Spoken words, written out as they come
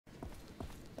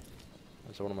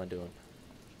So what am I doing?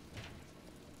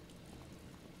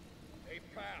 Hey,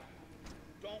 pal.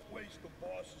 Don't waste the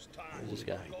boss's time. Who's this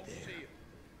guy? Go Right there. see him.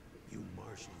 You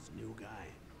Marshall's new guy?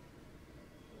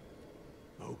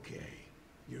 Okay,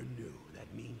 you're new.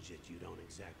 That means that you don't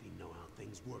exactly know how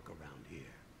things work around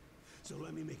here. So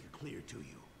let me make it clear to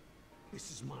you.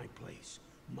 This is my place,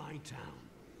 my town,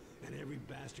 and every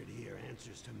bastard here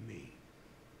answers to me.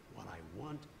 What I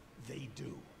want, they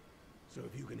do. So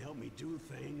if you can help me do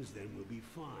things, then we'll be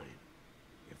fine.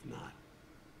 If not,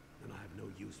 then I have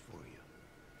no use for you.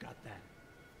 Got that?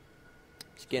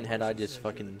 Skinhead, I just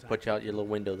fucking put you out your little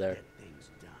window there. Get things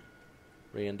done.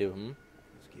 What are you gonna do,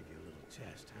 Let's give you a little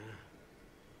test, huh?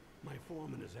 My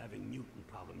foreman is having mutant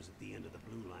problems at the end of the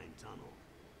Blue Line tunnel.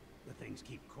 The things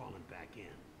keep crawling back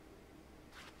in.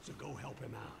 So go help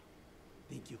him out.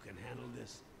 Think you can handle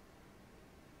this?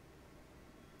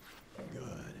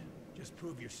 Good. Just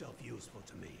prove yourself useful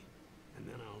to me, and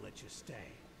then I'll let you stay.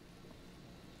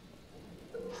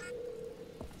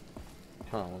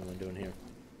 Huh, what am I doing here?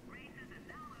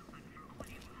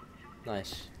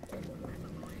 Nice. Are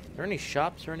there any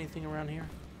shops or anything around here?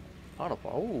 Auto.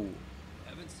 Oh.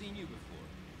 Haven't seen you before,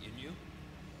 you new?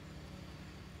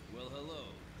 Well, hello.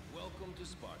 Welcome to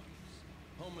Sparky's,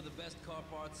 home of the best car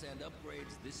parts and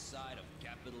upgrades this side of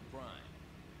Capital Prime.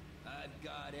 I've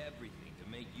got everything to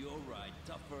make your ride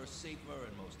tougher, safer,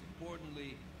 and most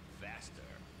importantly, faster.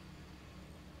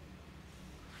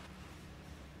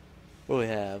 What do we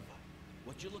have?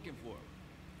 What you looking for?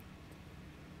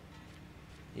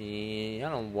 I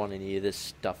don't want any of this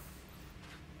stuff.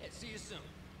 Hey, see you soon.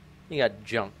 You got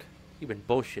junk. You've been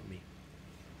bullshitting me.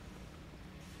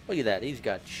 Look at that. He's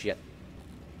got shit.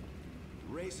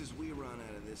 The races we run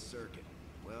out of this circuit,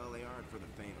 well, they aren't for the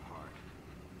faint of heart.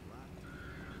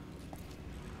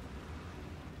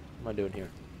 What am I doing here?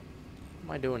 What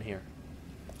am I doing here?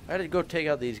 I had to go take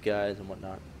out these guys and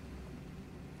whatnot.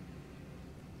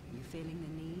 You feeling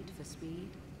the need for speed?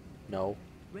 No.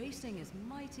 Racing is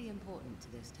mighty important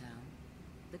to this town.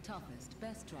 The toughest,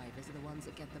 best drivers are the ones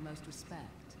that get the most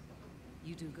respect.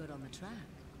 You do good on the track.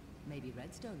 Maybe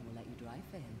Redstone will let you drive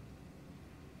for him.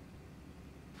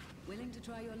 Willing to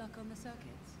try your luck on the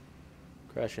circuits?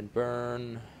 Crash and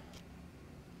burn.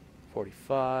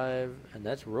 45. And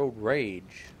that's Road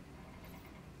Rage.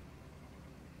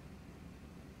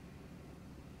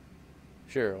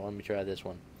 Sure, let me try this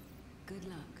one. Good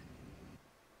luck.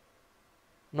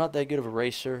 I'm not that good of a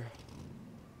racer.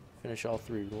 Finish all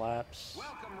 3 laps.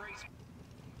 Welcome, race.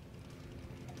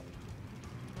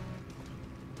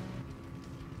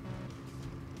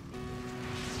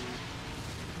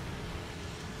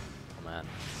 Come on.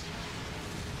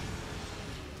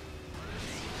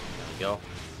 There we go.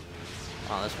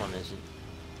 Oh, this one isn't.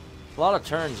 A lot of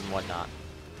turns and whatnot.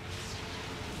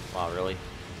 Wow, really?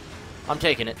 I'm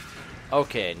taking it.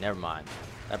 Okay, never mind.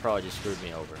 That probably just screwed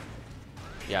me over.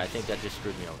 Yeah, I think that just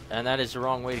screwed me over. And that is the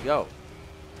wrong way to go.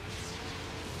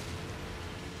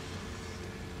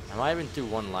 Am I even through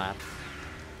 1 lap?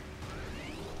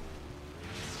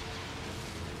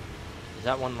 Is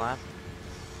that 1 lap?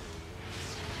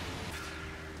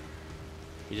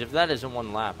 Because if that isn't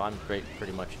 1 lap, I'm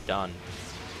pretty much done.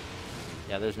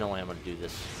 Yeah, there's no way I'm going to do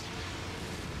this.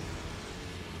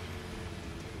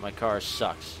 My car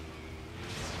sucks.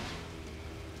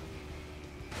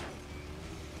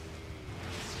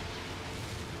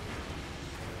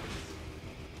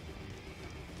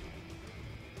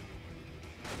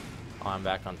 Oh, I'm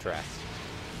back on track.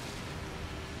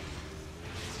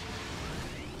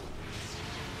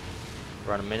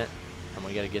 Run a minute, and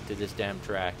we gotta get through this damn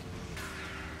track.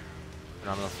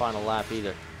 And I'm on the final lap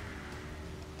either.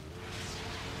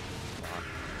 Come on.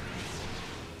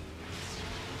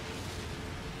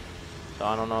 So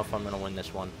I don't know if I'm gonna win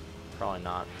this one. Probably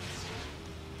not.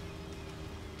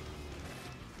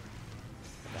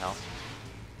 What the hell?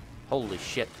 Holy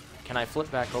shit. Can I flip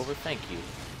back over? Thank you,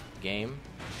 game.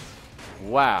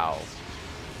 Wow.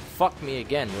 Fuck me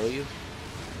again, will you?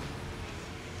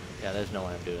 Yeah, there's no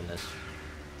way I'm doing this.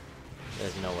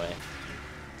 There's no way.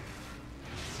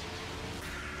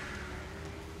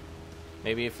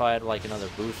 Maybe if I had like another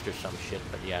boost or some shit,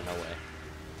 but yeah, no way.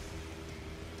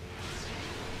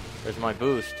 There's my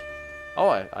boost. Oh,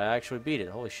 I actually beat it.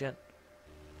 Holy shit.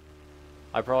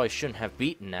 I probably shouldn't have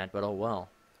beaten that, but oh well.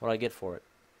 What'd I get for it?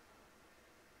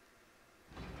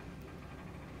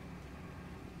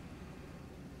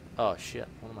 Oh shit,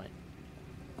 what am I?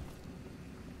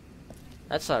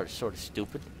 That's sort of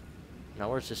stupid.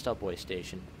 Now where's the subway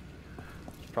station?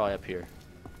 It's probably up here.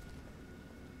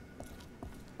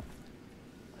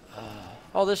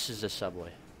 Oh, this is the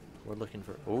subway. We're looking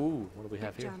for... Ooh, what do we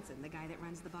have here? Johnson, the guy that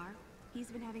runs the bar? He's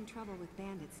been having trouble with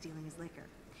bandits stealing his liquor.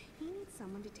 He needs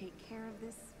someone to take care of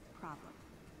this problem.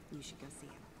 You should go see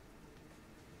him.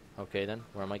 Okay then,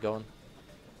 where am I going?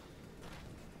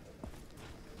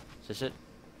 Is this it?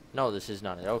 No, this is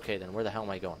not it. Okay then, where the hell am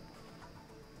I going?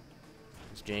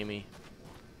 It's Jamie.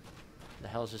 The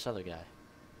hell is this other guy?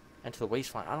 Enter the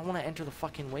wasteland. I don't want to enter the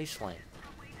fucking wasteland.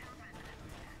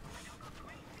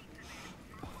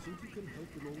 Think you can help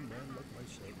an old man like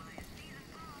myself?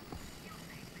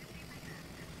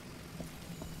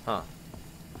 Huh.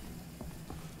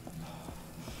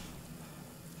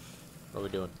 What are we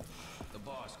doing? The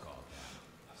boss called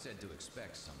down. Said to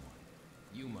expect someone.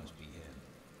 You must be him.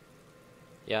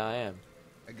 Yeah, I am.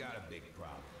 I got a big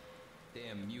problem.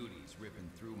 Damn muties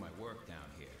ripping through my work down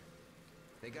here.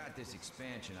 They got this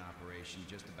expansion operation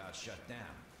just about shut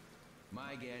down.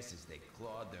 My guess is they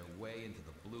clawed their way into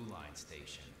the Blue Line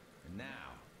station. And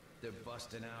now, they're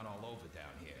busting out all over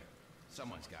down here.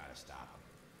 Someone's gotta stop them.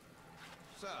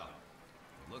 So,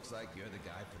 it looks like you're the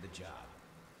guy for the job.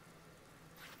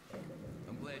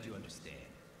 I'm glad you understand.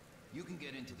 You can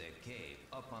get into their cave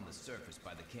up on the surface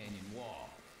by the canyon wall.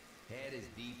 Head as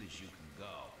deep as you can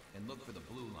go, and look for the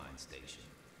Blue Line station.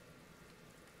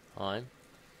 Fine.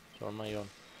 So where am I going?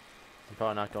 I'm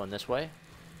probably not going this way.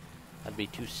 That'd be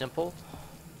too simple.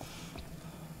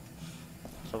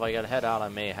 So if I gotta head out, I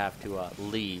may have to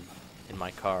leave in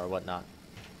my car or whatnot.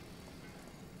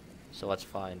 So let's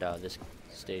find this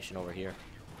station over here.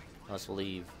 Let's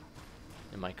leave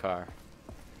in my car.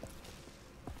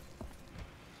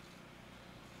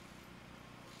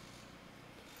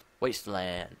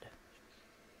 Wasteland.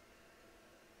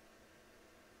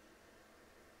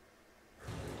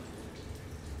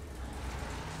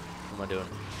 What am I doing?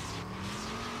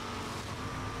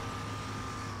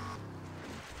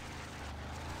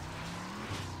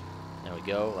 There we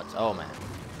go. Let's. Oh man.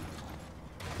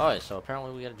 Alright, so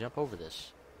apparently we gotta jump over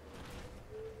this.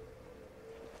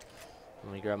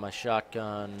 Let me grab my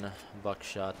shotgun,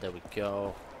 buckshot. There we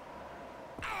go.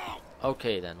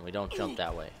 Okay then, we don't jump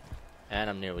that way. And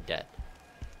I'm nearly dead.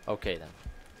 Okay then.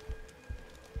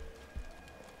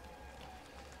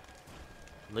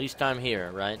 At least I'm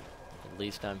here, right? At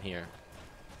least I'm here.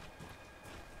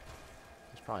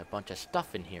 There's probably a bunch of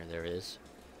stuff in here, there is.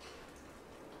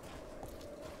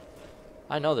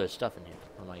 I know there's stuff in here.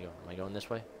 Where am I going? Am I going this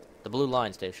way? The Blue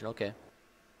Line station, okay.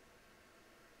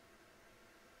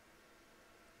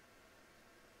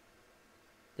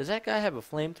 Does that guy have a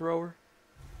flamethrower?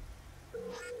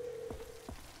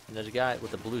 And there's a guy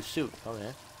with a blue suit. Oh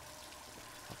yeah.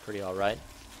 Pretty alright.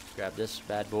 Grab this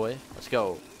bad boy. Let's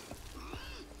go.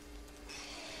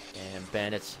 And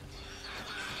bandits.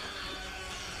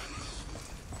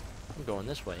 I'm going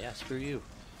this way. Yeah, screw you.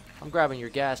 I'm grabbing your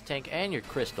gas tank and your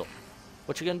crystal.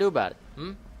 What you gonna do about it?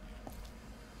 Hmm?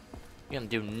 You're gonna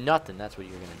do nothing. That's what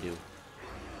you're gonna do.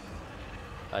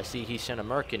 I see he sent a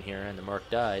merc in here and the merc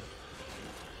died.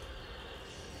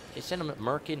 They sent a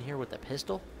merc in here with a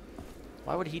pistol?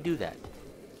 Why would he do that?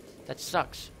 That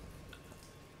sucks.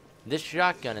 This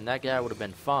shotgun and that guy would have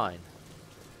been fine.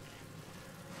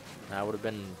 And I would have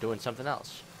been doing something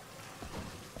else.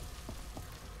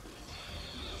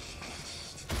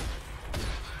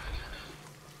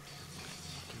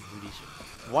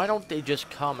 Why don't they just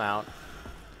come out?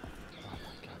 Oh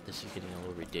my god, this is getting a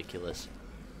little ridiculous.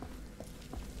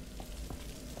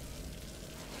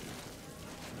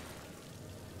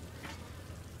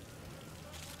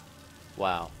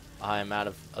 Wow, I am out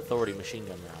of authority machine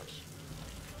gun rounds.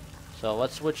 So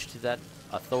let's switch to that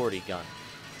authority gun.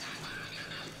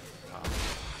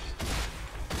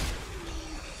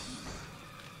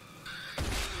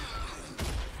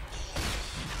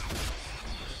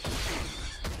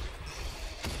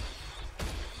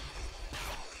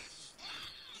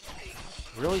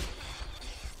 Really?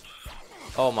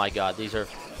 Oh my god, these are...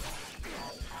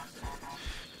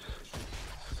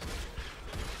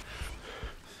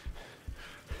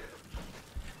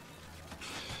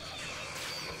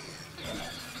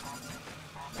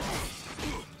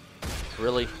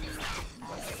 Really?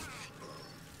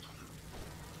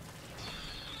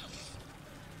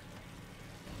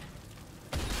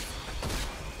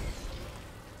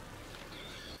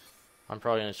 I'm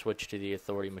probably going to switch to the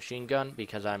authority machine gun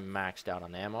because I'm maxed out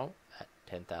on ammo at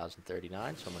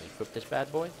 10,039, so I'm going to equip this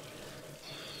bad boy.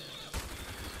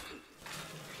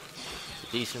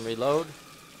 Decent reload.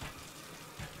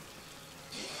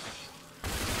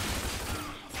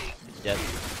 He's dead.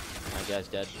 My guy's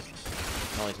dead.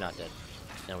 No, he's not dead.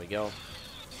 There we go.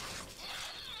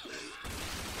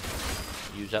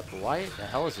 Use up. Why the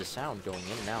hell is the sound going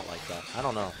in and out like that? I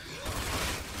don't know.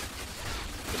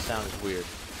 The sound is weird.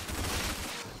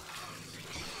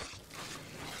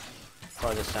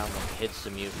 Probably the sound like hits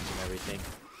the mutants and everything.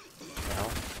 You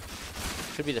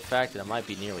know? Could be the fact that I might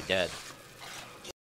be nearly dead.